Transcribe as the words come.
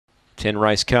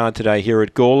10-race card today here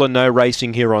at Gawler. No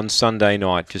racing here on Sunday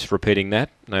night. Just repeating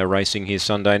that. No racing here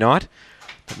Sunday night.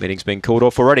 The meeting's been called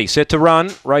off already. Set to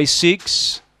run. Race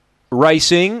 6.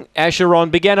 Racing. Acheron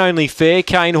began only fair.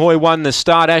 Kane Hoy won the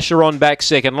start. Acheron back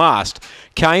second last.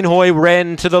 Kane Hoy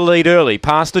ran to the lead early.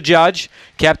 Past the judge.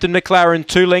 Captain McLaren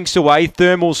 2 lengths away.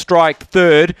 Thermal Strike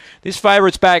third. This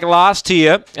favourite's back last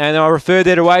here. And I refer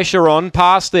there to Acheron.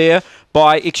 Past there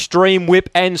by Extreme Whip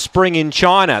and Spring in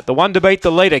China. The one to beat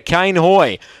the leader, Kane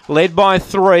Hoy, led by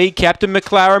 3. Captain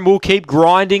McLaren will keep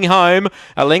grinding home.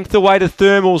 A length away to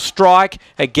Thermal Strike.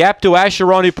 A gap to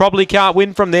Acheron, who probably can't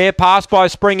win from there. Passed by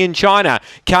Spring in China.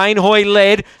 Kane Hoy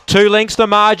led. 2 lengths the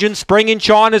margin. Spring in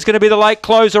China is going to be the late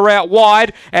closer out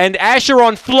wide. And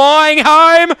Acheron flying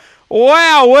home.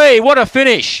 Wowee, what a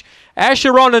finish.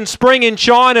 Acheron and Spring in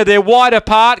China, they're wide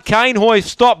apart. Kane Hoy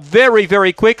stopped very,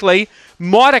 very quickly.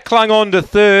 Might have clung on to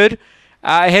third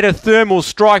ahead of Thermal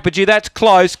Strike, but gee, that's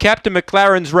close. Captain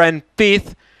McLaren's ran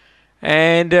 5th,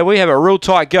 and we have a real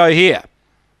tight go here.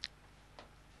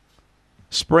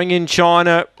 Spring in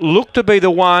China looked to be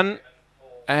the one,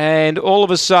 and all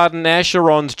of a sudden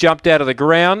Acheron's jumped out of the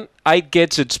ground. 8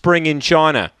 gets it, Spring in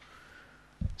China.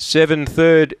 7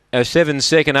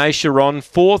 second Acheron.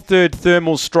 4 third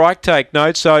Thermal Strike, take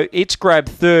note. So it's grabbed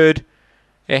third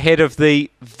ahead of the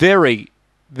very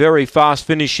fast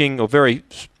finishing, or very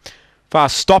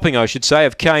fast stopping, I should say,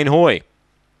 of Kane Hoy.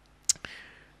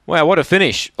 Wow, what a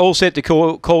finish. All set to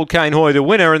call Kane Hoy the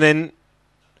winner, and then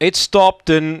it stopped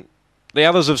and the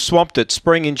others have swamped it.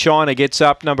 Spring in China gets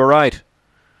up, number 8.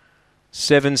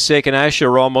 7 second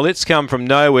Acheron. Well, it's come from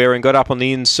nowhere and got up on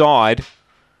the inside.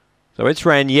 So it's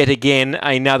ran yet again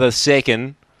another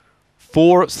second.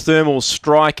 4 Thermal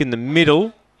Strike in the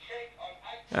middle.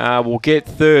 Will get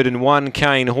third, and 1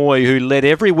 Kane Hoy, who led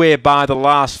everywhere by the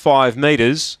last 5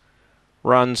 metres,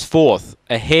 runs 4th.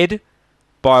 Ahead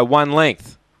by 1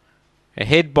 length.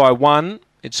 Ahead by 1.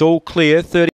 It's all clear. 30.